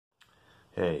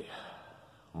Hey,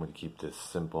 I'm going to keep this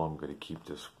simple. I'm going to keep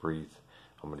this brief.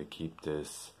 I'm going to keep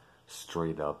this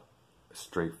straight up,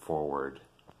 straightforward.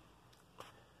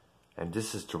 And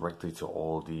this is directly to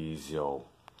all these,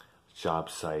 job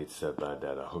sites that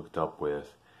I hooked up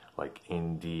with, like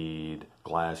Indeed,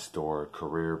 Glassdoor,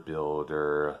 Career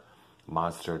Builder,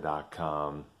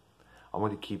 Monster.com. I'm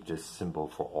going to keep this simple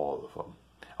for all of them.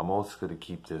 I'm also going to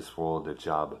keep this for all the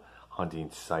job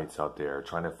hunting sites out there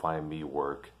trying to find me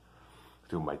work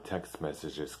through my text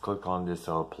messages. Click on this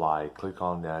to apply, click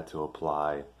on that to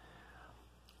apply.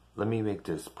 Let me make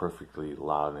this perfectly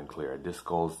loud and clear. This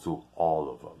goes to all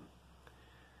of them.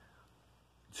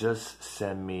 Just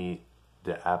send me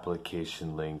the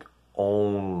application link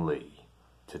only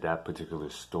to that particular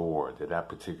store, to that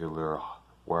particular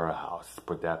warehouse,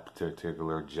 for that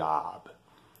particular job.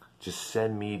 Just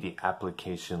send me the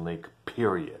application link,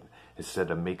 period.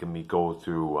 Instead of making me go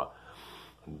through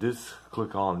this,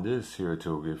 click on this here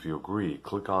to if you agree.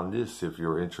 Click on this if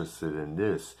you're interested in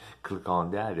this. Click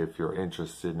on that if you're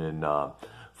interested in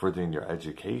furthering your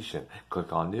education.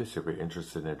 Click on this if you're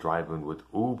interested in driving with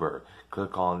Uber.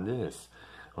 Click on this.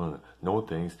 No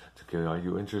thanks. Are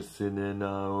you interested in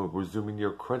resuming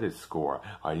your credit score?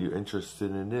 Are you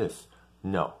interested in this?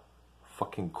 No.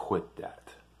 Fucking quit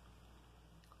that.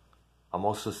 I'm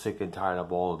also sick and tired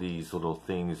of all these little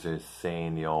things that's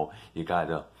saying, you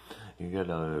gotta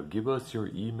give us your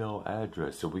email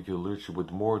address so we can alert you with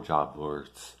more job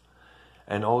alerts.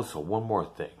 And also, one more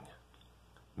thing.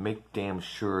 Make damn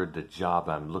sure the job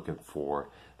I'm looking for,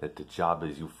 that the job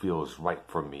as you feel is right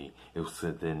for me, is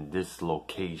within this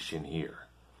location here.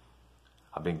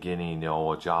 I've been getting,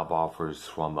 job offers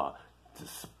from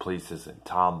places in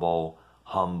Tomball,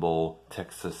 Humble,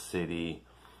 Texas City,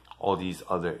 all these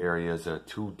other areas that are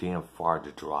too damn far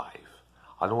to drive.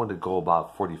 I don't want to go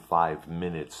about 45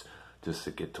 minutes just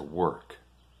to get to work,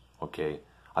 okay?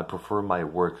 I prefer my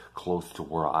work close to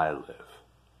where I live.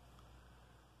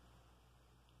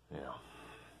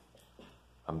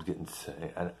 I'm getting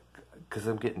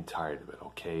tired of it,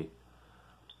 okay?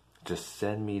 Just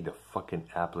send me the fucking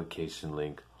application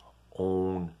link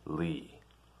only.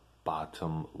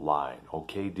 Bottom line,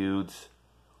 okay, dudes?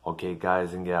 Okay,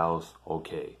 guys and gals?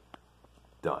 Okay,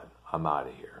 done. I'm out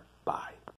of here. Bye.